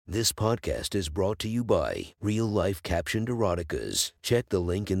This podcast is brought to you by Real Life Captioned Eroticas. Check the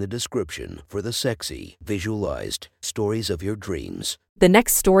link in the description for the sexy, visualized stories of your dreams. The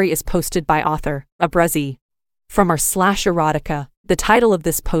next story is posted by author Abrezi from our /erotica. The title of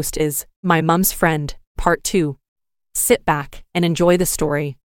this post is My Mum's Friend, Part 2. Sit back and enjoy the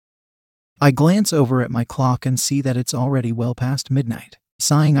story. I glance over at my clock and see that it's already well past midnight.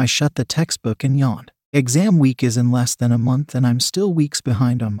 Sighing, I shut the textbook and yawned. Exam week is in less than a month and I'm still weeks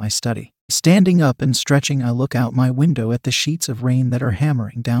behind on my study. Standing up and stretching, I look out my window at the sheets of rain that are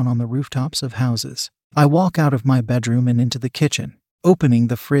hammering down on the rooftops of houses. I walk out of my bedroom and into the kitchen. Opening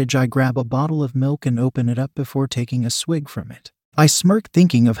the fridge, I grab a bottle of milk and open it up before taking a swig from it. I smirk,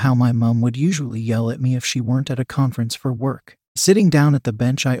 thinking of how my mum would usually yell at me if she weren't at a conference for work. Sitting down at the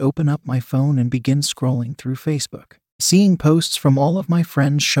bench, I open up my phone and begin scrolling through Facebook. Seeing posts from all of my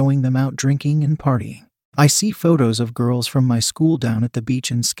friends showing them out drinking and partying. I see photos of girls from my school down at the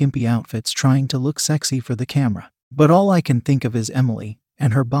beach in skimpy outfits trying to look sexy for the camera. But all I can think of is Emily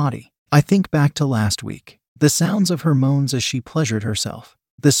and her body. I think back to last week. The sounds of her moans as she pleasured herself.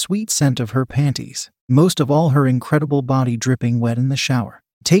 The sweet scent of her panties. Most of all, her incredible body dripping wet in the shower.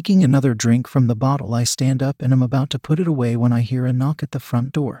 Taking another drink from the bottle, I stand up and am about to put it away when I hear a knock at the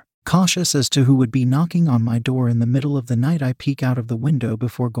front door. Cautious as to who would be knocking on my door in the middle of the night, I peek out of the window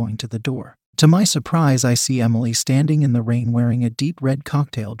before going to the door. To my surprise, I see Emily standing in the rain wearing a deep red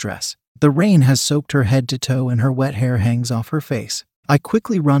cocktail dress. The rain has soaked her head to toe and her wet hair hangs off her face. I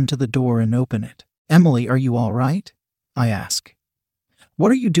quickly run to the door and open it. "Emily, are you all right?" I ask.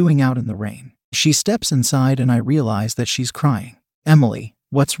 "What are you doing out in the rain?" She steps inside and I realize that she's crying. "Emily,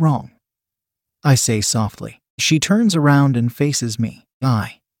 what's wrong?" I say softly. She turns around and faces me.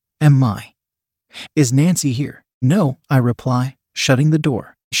 Is Nancy here?" "No," I reply, shutting the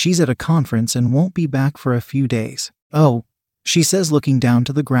door. "She's at a conference and won't be back for a few days." "Oh," she says, looking down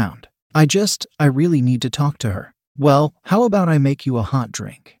to the ground. I really need to talk to her." "Well, how about I make you a hot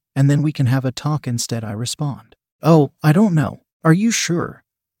drink, and then we can have a talk instead," I respond. "Oh, I don't know. Are you sure?"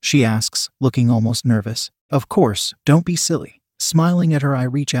 she asks, looking almost nervous. "Of course, don't be silly." Smiling at her, I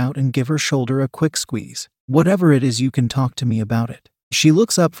reach out and give her shoulder a quick squeeze. "Whatever it is, you can talk to me about it." She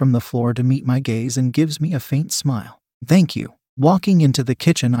looks up from the floor to meet my gaze and gives me a faint smile. "Thank you." Walking into the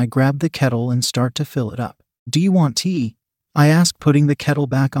kitchen, I grab the kettle and start to fill it up. "Do you want tea?" I ask, putting the kettle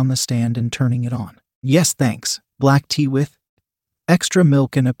back on the stand and turning it on. "Yes, thanks. Black tea with extra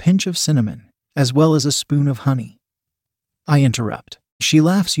milk and a pinch of cinnamon, as well as a spoon of honey." I interrupt. She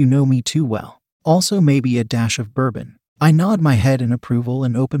laughs. "You know me too well. Also maybe a dash of bourbon." I nod my head in approval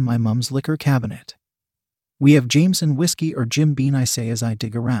and open my mum's liquor cabinet. "We have Jameson whiskey or Jim Beam," I say as I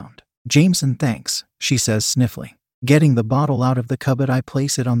dig around. "Jameson, thanks," she says, sniffling. Getting the bottle out of the cupboard, I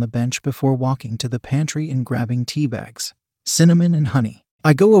place it on the bench before walking to the pantry and grabbing tea bags, cinnamon and honey.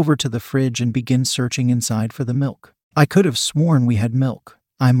 I go over to the fridge and begin searching inside for the milk. "I could have sworn we had milk,"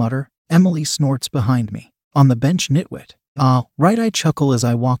 I mutter. Emily snorts behind me. "On the bench, nitwit." "Ah, right," I chuckle as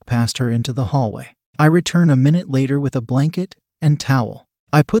I walk past her into the hallway. I return a minute later with a blanket and towel.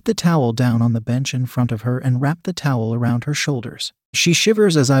 I put the towel down on the bench in front of her and wrap the towel around her shoulders. She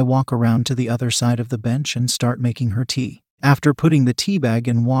shivers as I walk around to the other side of the bench and start making her tea. After putting the tea bag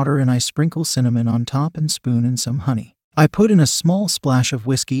in water, and I sprinkle cinnamon on top and spoon in some honey. I put in a small splash of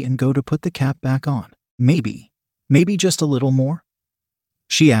whiskey and go to put the cap back on. Maybe just a little more?"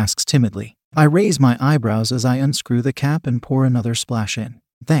 she asks timidly. I raise my eyebrows as I unscrew the cap and pour another splash in.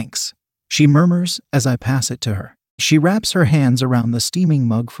 "Thanks," she murmurs as I pass it to her. She wraps her hands around the steaming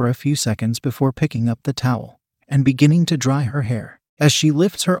mug for a few seconds before picking up the towel and beginning to dry her hair. As she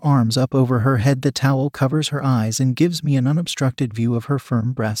lifts her arms up over her head, the towel covers her eyes and gives me an unobstructed view of her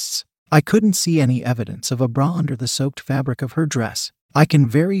firm breasts. I couldn't see any evidence of a bra under the soaked fabric of her dress. I can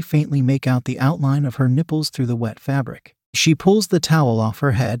very faintly make out the outline of her nipples through the wet fabric. She pulls the towel off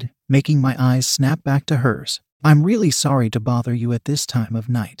her head, making my eyes snap back to hers. "I'm really sorry to bother you at this time of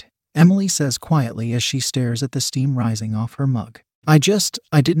night," Emily says quietly as she stares at the steam rising off her mug. I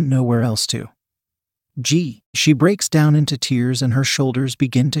didn't know where else to." "Gee." She breaks down into tears and her shoulders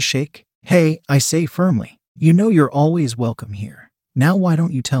begin to shake. "Hey," I say firmly. "You know you're always welcome here. Now why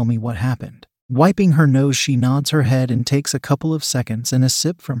don't you tell me what happened?" Wiping her nose, she nods her head and takes a couple of seconds and a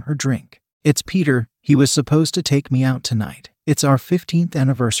sip from her drink. "It's Peter. He was supposed to take me out tonight. It's our 15th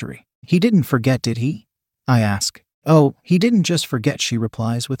anniversary. He didn't forget, did he?" I ask. "Oh, he didn't just forget," she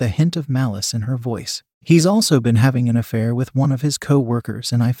replies with a hint of malice in her voice. "He's also been having an affair with one of his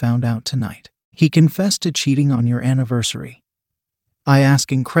co-workers, and I found out tonight. He confessed to cheating on your anniversary." I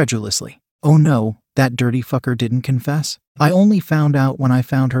ask incredulously. "Oh no, that dirty fucker didn't confess? I only found out when I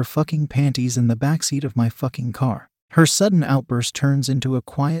found her fucking panties in the backseat of my fucking car." Her sudden outburst turns into a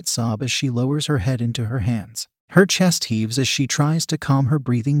quiet sob as she lowers her head into her hands. Her chest heaves as she tries to calm her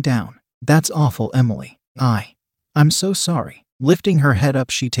breathing down. That's awful, Emily. I'm so sorry. Lifting her head up,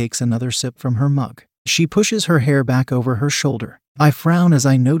 she takes another sip from her mug. She pushes her hair back over her shoulder. I frown as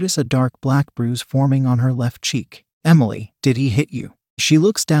I notice a dark black bruise forming on her left cheek. Emily, did he hit you? She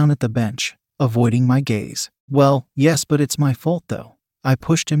looks down at the bench, avoiding my gaze. Well, yes, but it's my fault though. I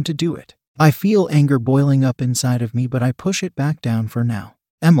pushed him to do it. I feel anger boiling up inside of me, but I push it back down for now.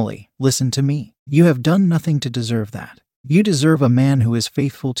 Emily, listen to me. You have done nothing to deserve that. You deserve a man who is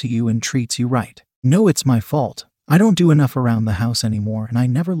faithful to you and treats you right. No, it's my fault. I don't do enough around the house anymore, and I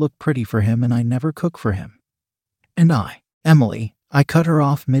never look pretty for him, and I never cook for him. Emily, I cut her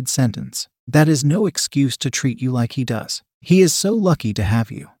off mid-sentence. That is no excuse to treat you like he does. He is so lucky to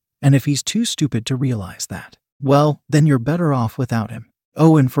have you. And if he's too stupid to realize that, well, then you're better off without him.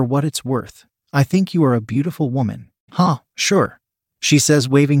 Oh, and for what it's worth, I think you are a beautiful woman. Sure, she says,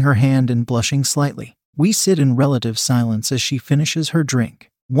 waving her hand and blushing slightly. We sit in relative silence as she finishes her drink.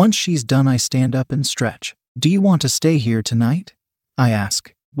 Once she's done, I stand up and stretch. Do you want to stay here tonight? I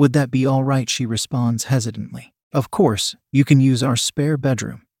ask. Would that be all right? She responds hesitantly. Of course, you can use our spare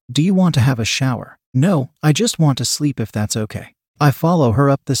bedroom. Do you want to have a shower? No, I just want to sleep if that's okay. I follow her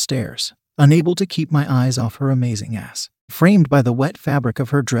up the stairs, unable to keep my eyes off her amazing ass, framed by the wet fabric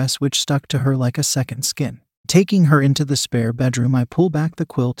of her dress which stuck to her like a second skin. Taking her into the spare bedroom, I pull back the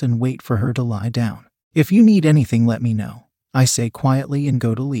quilt and wait for her to lie down. If you need anything, let me know, I say quietly and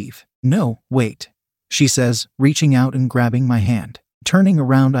go to leave. No, wait, she says, reaching out and grabbing my hand. Turning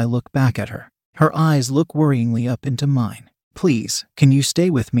around, I look back at her. Her eyes look worryingly up into mine. Please, can you stay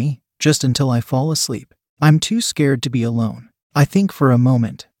with me, just until I fall asleep? I'm too scared to be alone. I think for a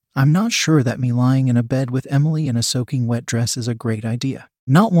moment. I'm not sure that me lying in a bed with Emily in a soaking wet dress is a great idea.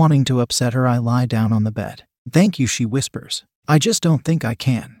 Not wanting to upset her, I lie down on the bed. Thank you, she whispers. I just don't think I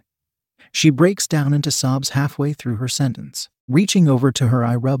can. She breaks down into sobs halfway through her sentence. Reaching over to her,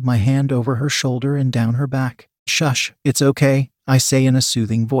 I rub my hand over her shoulder and down her back. Shush, it's okay, I say in a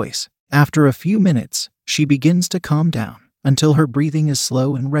soothing voice. After a few minutes, she begins to calm down, until her breathing is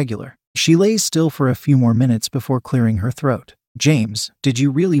slow and regular. She lays still for a few more minutes before clearing her throat. James, did you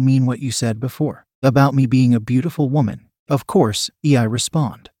really mean what you said before? About me being a beautiful woman? Of course, I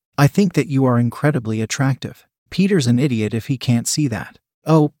respond. I think that you are incredibly attractive. Peter's an idiot if he can't see that.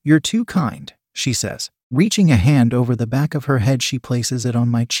 Oh, you're too kind, she says. Reaching a hand over the back of her head, she places it on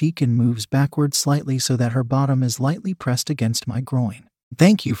my cheek and moves backward slightly so that her bottom is lightly pressed against my groin.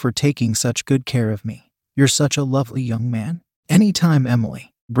 Thank you for taking such good care of me. You're such a lovely young man. Anytime, Emily.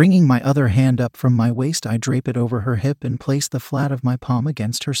 Bringing my other hand up from my waist, I drape it over her hip and place the flat of my palm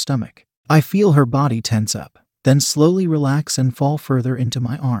against her stomach. I feel her body tense up, then slowly relax and fall further into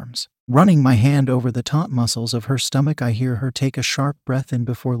my arms. Running my hand over the taut muscles of her stomach, I hear her take a sharp breath in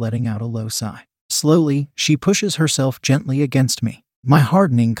before letting out a low sigh. Slowly, she pushes herself gently against me, my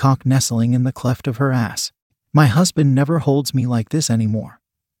hardening cock nestling in the cleft of her ass. My husband never holds me like this anymore,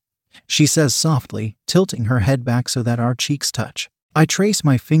 she says softly, tilting her head back so that our cheeks touch. I trace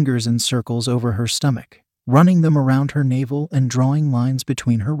my fingers in circles over her stomach, running them around her navel and drawing lines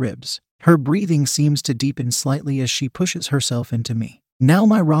between her ribs. Her breathing seems to deepen slightly as she pushes herself into me. Now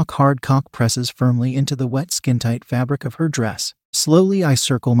my rock-hard cock presses firmly into the wet skin-tight fabric of her dress. Slowly, I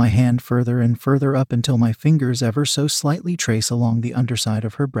circle my hand further and further up until my fingers ever so slightly trace along the underside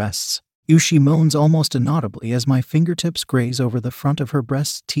of her breasts. She moans almost inaudibly as my fingertips graze over the front of her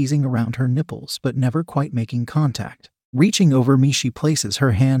breasts, teasing around her nipples but never quite making contact. Reaching over me, she places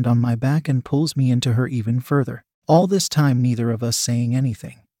her hand on my back and pulls me into her even further. All this time, neither of us saying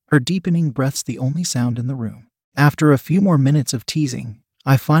anything. Her deepening breaths the only sound in the room. After a few more minutes of teasing,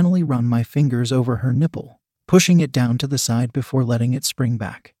 I finally run my fingers over her nipple, pushing it down to the side before letting it spring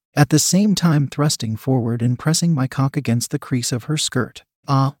back, at the same time thrusting forward and pressing my cock against the crease of her skirt.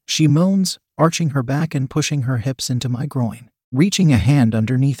 She moans, arching her back and pushing her hips into my groin. Reaching a hand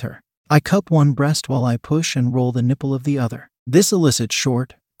underneath her, I cup one breast while I push and roll the nipple of the other. This elicits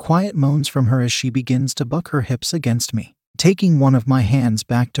short, quiet moans from her as she begins to buck her hips against me. Taking one of my hands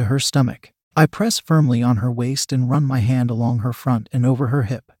back to her stomach, I press firmly on her waist and run my hand along her front and over her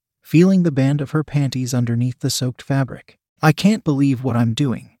hip, feeling the band of her panties underneath the soaked fabric. I can't believe what I'm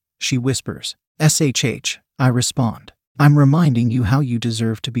doing, she whispers. SHH, I respond. I'm reminding you how you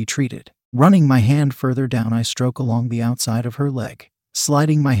deserve to be treated. Running my hand further down, I stroke along the outside of her leg,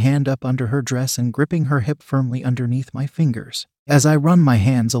 sliding my hand up under her dress and gripping her hip firmly underneath my fingers. As I run my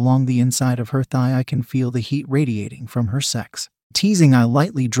hands along the inside of her thigh, I can feel the heat radiating from her sex. Teasing, I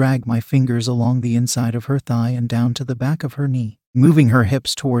lightly drag my fingers along the inside of her thigh and down to the back of her knee, moving her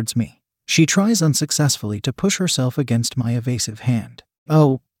hips towards me. She tries unsuccessfully to push herself against my evasive hand.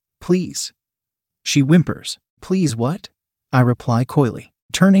 Oh, please. She whimpers. Please what? I reply coyly.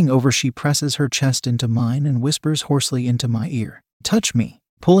 Turning over, she presses her chest into mine and whispers hoarsely into my ear. Touch me.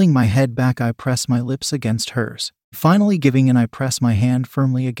 Pulling my head back, I press my lips against hers. Finally giving in, I press my hand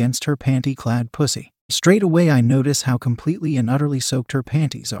firmly against her panty-clad pussy. Straight away I notice how completely and utterly soaked her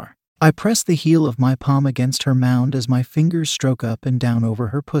panties are. I press the heel of my palm against her mound as my fingers stroke up and down over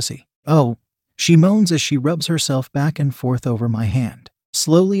her pussy. Oh, she moans as she rubs herself back and forth over my hand.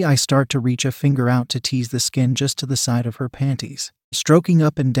 Slowly I start to reach a finger out to tease the skin just to the side of her panties, stroking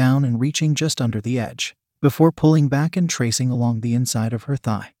up and down and reaching just under the edge, before pulling back and tracing along the inside of her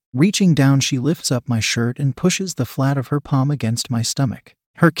thigh. Reaching down, she lifts up my shirt and pushes the flat of her palm against my stomach.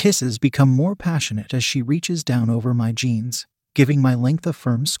 Her kisses become more passionate as she reaches down over my jeans, giving my length a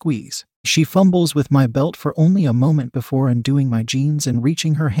firm squeeze. She fumbles with my belt for only a moment before undoing my jeans and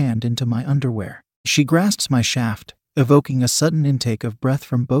reaching her hand into my underwear. She grasps my shaft, evoking a sudden intake of breath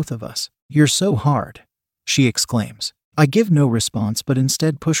from both of us. "You're so hard," she exclaims. I give no response but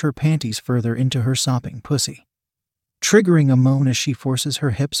instead push her panties further into her sopping pussy, triggering a moan as she forces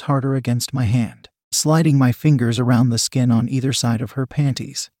her hips harder against my hand, sliding my fingers around the skin on either side of her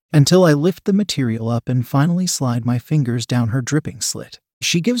panties, until I lift the material up and finally slide my fingers down her dripping slit.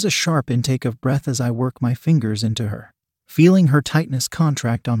 She gives a sharp intake of breath as I work my fingers into her, feeling her tightness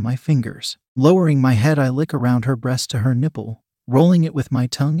contract on my fingers. Lowering my head, I lick around her breast to her nipple, rolling it with my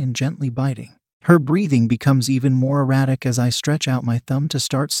tongue and gently biting. Her breathing becomes even more erratic as I stretch out my thumb to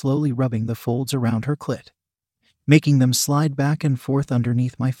start slowly rubbing the folds around her clit, making them slide back and forth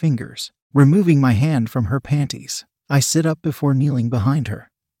underneath my fingers. Removing my hand from her panties, I sit up before kneeling behind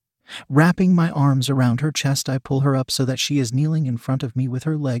her. Wrapping my arms around her chest, I pull her up so that she is kneeling in front of me with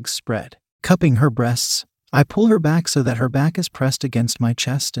her legs spread. Cupping her breasts, I pull her back so that her back is pressed against my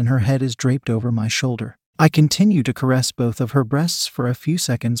chest and her head is draped over my shoulder. I continue to caress both of her breasts for a few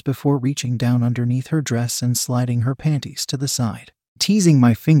seconds before reaching down underneath her dress and sliding her panties to the side, teasing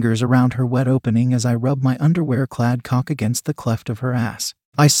my fingers around her wet opening as I rub my underwear-clad cock against the cleft of her ass.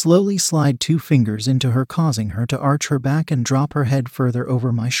 I slowly slide 2 fingers into her, causing her to arch her back and drop her head further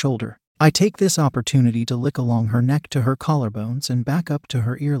over my shoulder. I take this opportunity to lick along her neck to her collarbones and back up to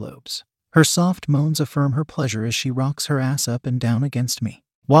her earlobes. Her soft moans affirm her pleasure as she rocks her ass up and down against me,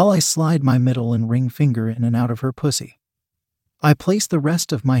 while I slide my middle and ring finger in and out of her pussy. I place the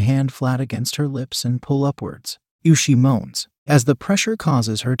rest of my hand flat against her lips and pull upwards. "Ew," she moans, as the pressure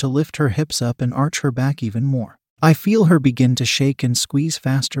causes her to lift her hips up and arch her back even more. I feel her begin to shake and squeeze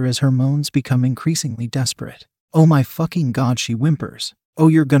faster as her moans become increasingly desperate. "Oh my fucking God," she whimpers. "Oh,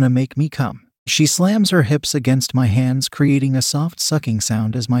 you're gonna make me come." She slams her hips against my hands, creating a soft sucking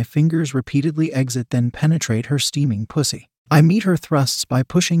sound as my fingers repeatedly exit then penetrate her steaming pussy. I meet her thrusts by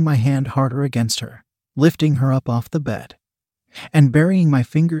pushing my hand harder against her, lifting her up off the bed, and burying my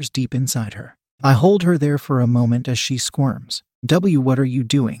fingers deep inside her. I hold her there for a moment as she squirms. What are you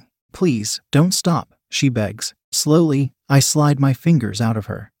doing? Please, don't stop," she begs. Slowly, I slide my fingers out of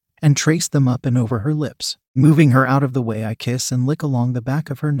her and trace them up and over her lips. Moving her out of the way, I kiss and lick along the back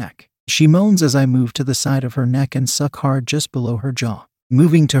of her neck. She moans as I move to the side of her neck and suck hard just below her jaw.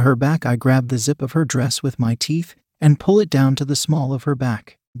 Moving to her back, I grab the zip of her dress with my teeth and pull it down to the small of her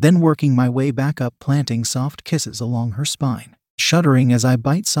back, then working my way back up, planting soft kisses along her spine. Shuddering as I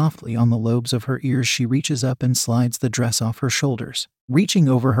bite softly on the lobes of her ears, she reaches up and slides the dress off her shoulders. Reaching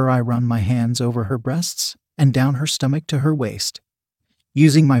over her, I run my hands over her breasts and down her stomach to her waist,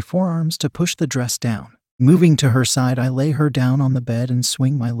 using my forearms to push the dress down. Moving to her side, I lay her down on the bed and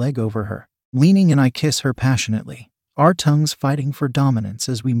swing my leg over her. Leaning in, I kiss her passionately, our tongues fighting for dominance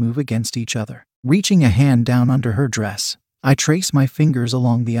as we move against each other. Reaching a hand down under her dress, I trace my fingers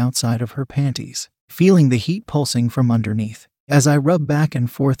along the outside of her panties, feeling the heat pulsing from underneath. As I rub back and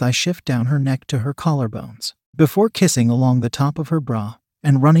forth, I shift down her neck to her collarbones, before kissing along the top of her bra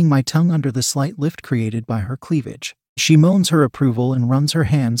and running my tongue under the slight lift created by her cleavage. She moans her approval and runs her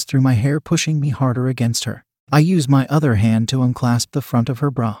hands through my hair, pushing me harder against her. I use my other hand to unclasp the front of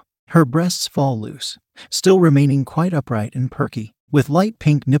her bra. Her breasts fall loose, still remaining quite upright and perky, with light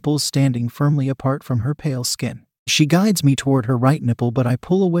pink nipples standing firmly apart from her pale skin. She guides me toward her right nipple, but I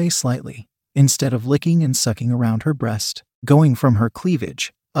pull away slightly, instead of licking and sucking around her breast, going from her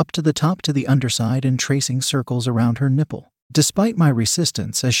cleavage up to the top to the underside and tracing circles around her nipple. Despite my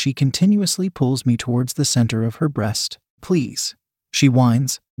resistance, as she continuously pulls me towards the center of her breast. "Please," she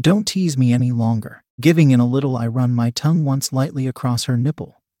whines, "don't tease me any longer." Giving in a little, I run my tongue once lightly across her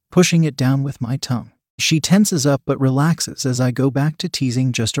nipple, pushing it down with my tongue. She tenses up but relaxes as I go back to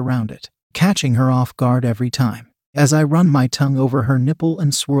teasing just around it, catching her off guard every time. As I run my tongue over her nipple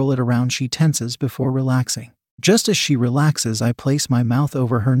and swirl it around, she tenses before relaxing. Just as she relaxes, I place my mouth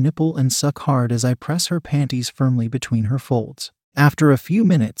over her nipple and suck hard as I press her panties firmly between her folds. After a few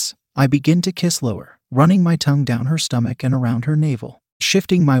minutes, I begin to kiss lower, running my tongue down her stomach and around her navel.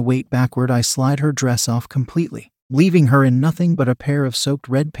 Shifting my weight backward, I slide her dress off completely, leaving her in nothing but a pair of soaked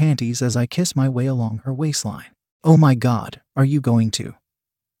red panties as I kiss my way along her waistline. Oh my God, are you going to?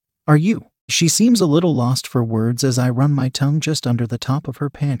 Are you? She seems a little lost for words as I run my tongue just under the top of her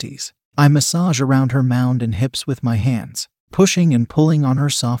panties. I massage around her mound and hips with my hands, pushing and pulling on her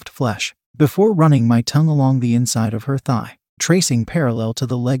soft flesh, before running my tongue along the inside of her thigh, tracing parallel to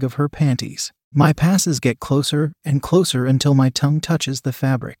the leg of her panties. My passes get closer and closer until my tongue touches the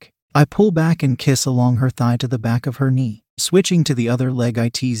fabric. I pull back and kiss along her thigh to the back of her knee. Switching to the other leg, I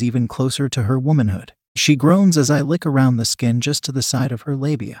tease even closer to her womanhood. She groans as I lick around the skin just to the side of her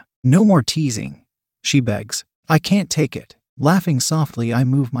labia. No more teasing, she begs. I can't take it. Laughing softly, I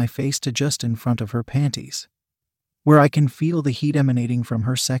move my face to just in front of her panties, where I can feel the heat emanating from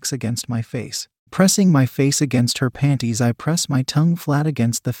her sex against my face. Pressing my face against her panties, I press my tongue flat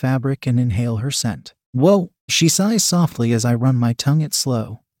against the fabric and inhale her scent. Whoa, she sighs softly as I run my tongue at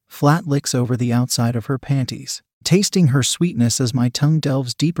slow, flat licks over the outside of her panties, tasting her sweetness as my tongue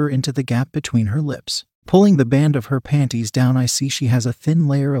delves deeper into the gap between her lips. Pulling the band of her panties down, I see she has a thin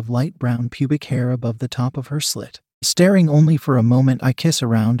layer of light brown pubic hair above the top of her slit. Staring only for a moment, I kiss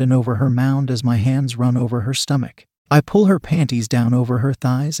around and over her mound as my hands run over her stomach. I pull her panties down over her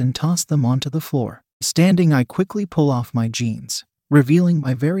thighs and toss them onto the floor. Standing, I quickly pull off my jeans, revealing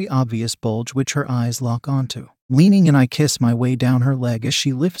my very obvious bulge, which her eyes lock onto. Leaning in, I kiss my way down her leg as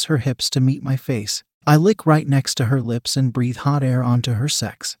she lifts her hips to meet my face. I lick right next to her lips and breathe hot air onto her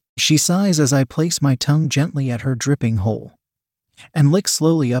sex. She sighs as I place my tongue gently at her dripping hole and lick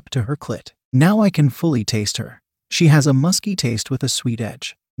slowly up to her clit. Now I can fully taste her. She has a musky taste with a sweet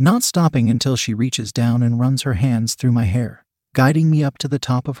edge, not stopping until she reaches down and runs her hands through my hair, guiding me up to the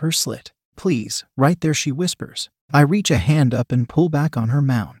top of her slit. Please, right there, she whispers. I reach a hand up and pull back on her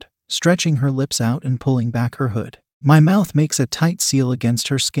mound, stretching her lips out and pulling back her hood. My mouth makes a tight seal against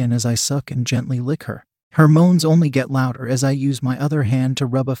her skin as I suck and gently lick her. Her moans only get louder as I use my other hand to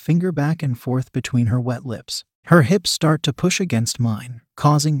rub a finger back and forth between her wet lips. Her hips start to push against mine,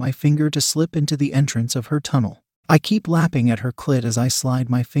 causing my finger to slip into the entrance of her tunnel. I keep lapping at her clit as I slide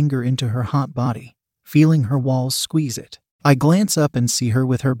my finger into her hot body, feeling her walls squeeze it. I glance up and see her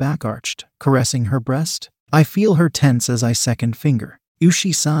with her back arched, caressing her breast. I feel her tense as I second finger.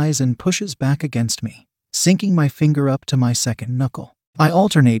 She sighs and pushes back against me, sinking my finger up to my second knuckle. I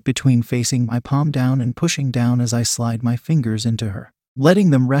alternate between facing my palm down and pushing down as I slide my fingers into her,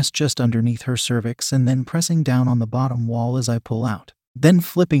 letting them rest just underneath her cervix and then pressing down on the bottom wall as I pull out. Then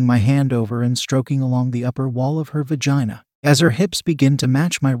flipping my hand over and stroking along the upper wall of her vagina. As her hips begin to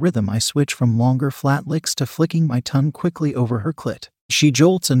match my rhythm, I switch from longer flat licks to flicking my tongue quickly over her clit. She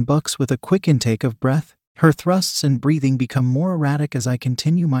jolts and bucks with a quick intake of breath. Her thrusts and breathing become more erratic as I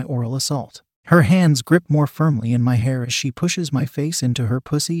continue my oral assault. Her hands grip more firmly in my hair as she pushes my face into her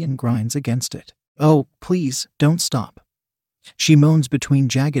pussy and grinds against it. Oh, please, don't stop, she moans between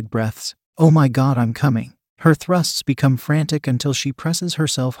jagged breaths. Oh my God, I'm coming. Her thrusts become frantic until she presses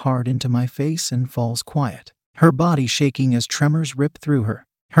herself hard into my face and falls quiet, her body shaking as tremors rip through her.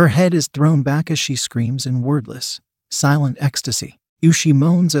 Her head is thrown back as she screams in wordless, silent ecstasy. She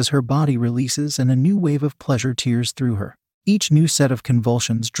moans as her body releases and a new wave of pleasure tears through her, each new set of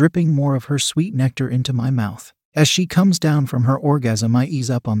convulsions dripping more of her sweet nectar into my mouth. As she comes down from her orgasm, I ease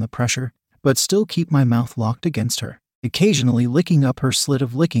up on the pressure, but still keep my mouth locked against her, occasionally licking up her slit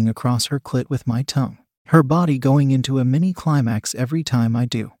of licking across her clit with my tongue, her body going into a mini climax every time I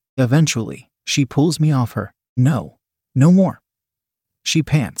do. Eventually, she pulls me off her. No more, she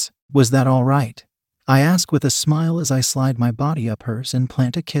pants. Was that all right? I ask with a smile as I slide my body up hers and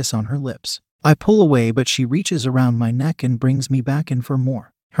plant a kiss on her lips. I pull away, but she reaches around my neck and brings me back in for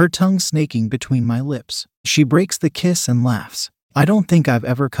more, her tongue snaking between my lips. She breaks the kiss and laughs. I don't think I've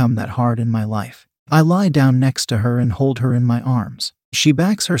ever come that hard in my life. I lie down next to her and hold her in my arms. She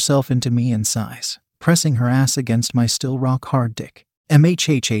backs herself into me and sighs, pressing her ass against my still rock-hard dick.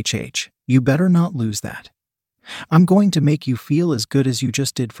 MHHHH, you better not lose that. I'm going to make you feel as good as you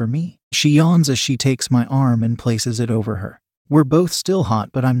just did for me. She yawns as she takes my arm and places it over her. We're both still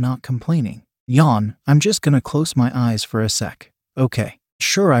hot, but I'm not complaining. Yawn, I'm just gonna close my eyes for a sec. Okay.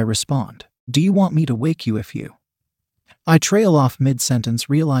 Sure, I respond. Do you want me to wake you if you... I trail off mid-sentence,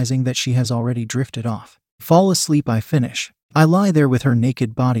 realizing that she has already drifted off. Fall asleep, I finish. I lie there with her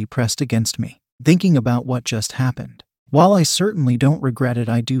naked body pressed against me, thinking about what just happened. While I certainly don't regret it,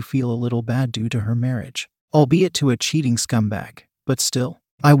 I do feel a little bad due to her marriage. albeit to a cheating scumbag, but still.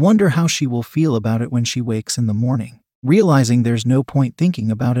 I wonder how she will feel about it when she wakes in the morning. Realizing there's no point thinking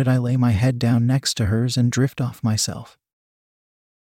about it, I lay my head down next to hers and drift off myself.